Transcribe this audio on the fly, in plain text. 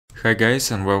Hi guys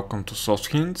and welcome to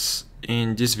Soft Hints.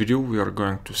 In this video we are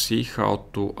going to see how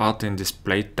to add and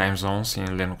display time zones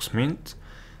in Linux Mint.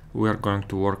 We are going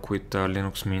to work with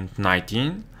Linux Mint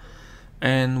 19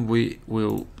 and we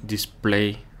will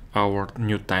display our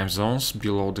new time zones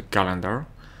below the calendar.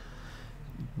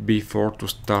 Before to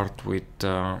start with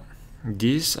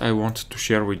this, I wanted to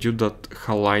share with you that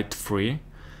Halite free,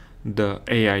 the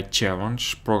AI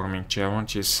challenge, programming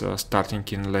challenge, is starting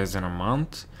in less than a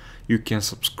month. You can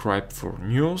subscribe for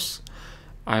news.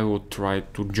 I will try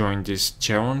to join this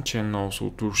challenge and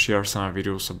also to share some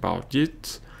videos about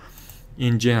it.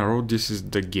 In general, this is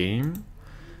the game.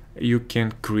 You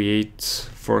can create,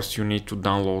 first you need to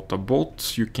download a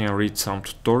bot, you can read some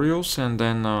tutorials and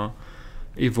then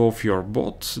evolve your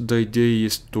bot. The idea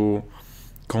is to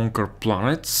conquer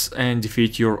planets and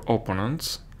defeat your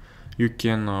opponents. You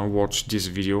can watch this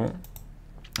video.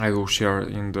 I will share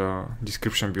in the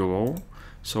description below,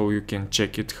 so you can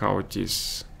check it how it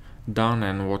is done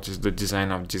and what is the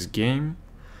design of this game.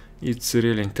 It's a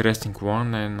really interesting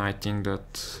one, and I think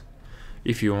that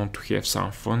if you want to have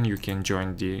some fun you can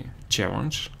join the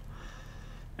challenge.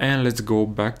 And let's go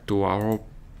back to our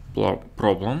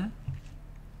problem.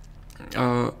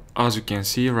 As you can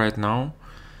see right now,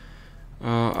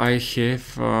 I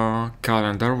have a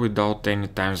calendar without any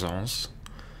time zones,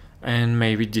 and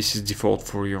maybe this is default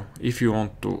for you. If you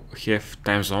want to have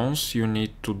time zones, you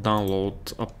need to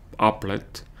download an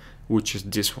applet, which is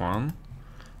this one.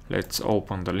 Let's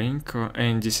open the link,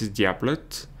 and this is the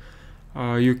applet.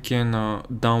 You can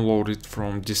download it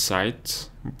from this site,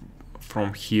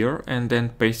 from here, and then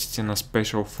paste it in a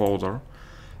special folder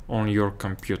on your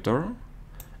computer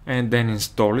and then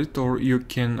install it. Or you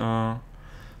can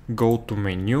go to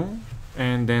menu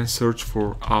and then search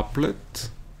for applet,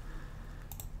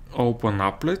 open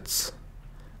applets,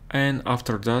 and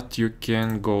after that you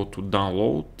can go to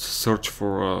download, search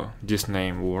for this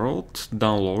name world,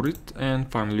 download it, and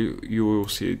finally you will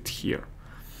see it here.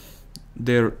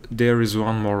 There is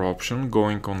one more option,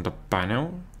 going on the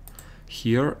panel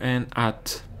here and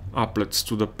add applets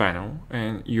to the panel,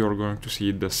 and you're going to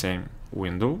see the same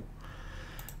window.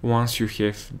 Once you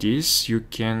have this, you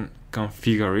can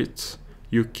configure it.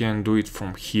 You can do it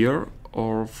from here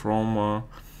or from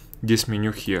this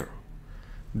menu here.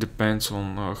 Depends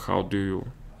on how do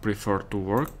you prefer to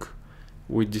work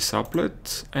with this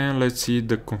applet. And let's see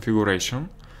the configuration.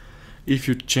 If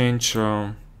you change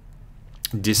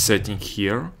this setting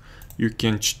here, you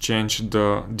can change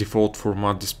the default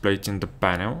format displayed in the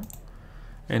panel.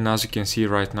 And as you can see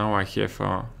right now, I have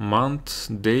a month,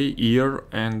 day, year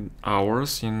and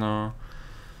hours in a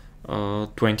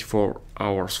 24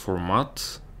 hours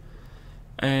format.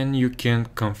 And you can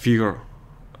configure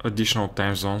additional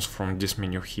time zones from this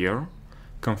menu here.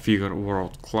 Configure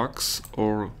world clocks,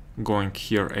 or going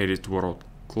here, edit world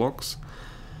clocks.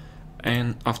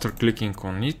 And after clicking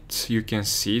on it, you can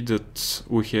see that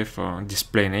we have a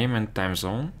display name and time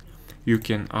zone. You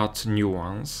can add new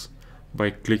ones by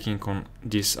clicking on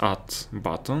this add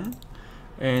button,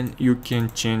 and you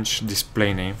can change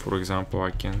display name. For example,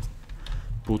 I can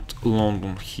put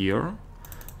London here,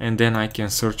 and then I can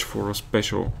search for a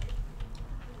special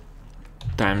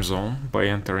time zone by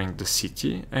entering the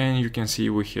city, and you can see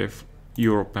we have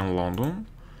Europe and London.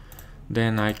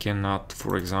 Then I can add,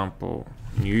 for example,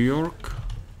 New York,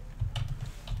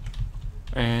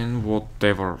 and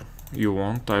whatever you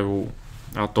want. I will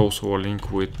add also a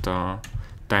link with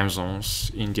time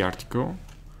zones in the article.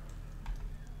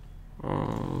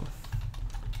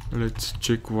 Let's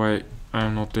check why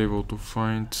I'm not able to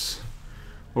find.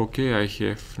 Okay, I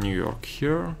have New York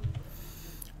here,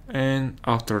 and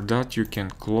after that you can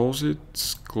close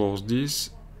it, close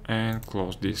this and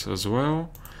close this as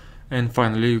well. And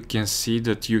finally you can see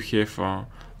that you have a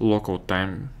local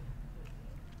time,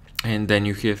 and then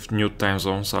you have new time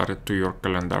zones added to your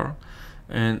calendar,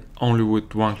 and only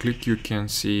with one click you can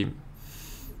see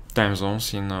time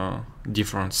zones in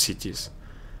different cities.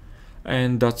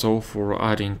 And that's all for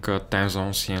adding time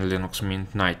zones in Linux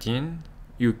Mint 19.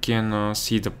 You can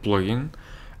see the plugin,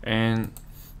 and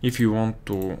if you want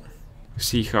to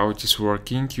see how it is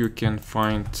working, you can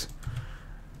find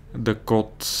the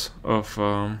code of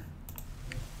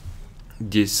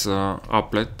this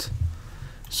applet.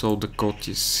 So the code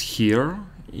is here.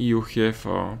 You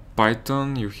have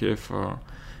Python, you have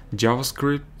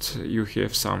JavaScript, you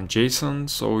have some JSON,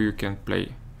 so you can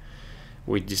play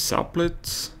with this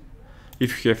applet.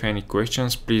 If you have any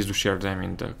questions, please do share them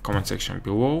in the comment section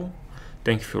below.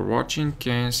 Thank you for watching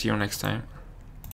and see you next time.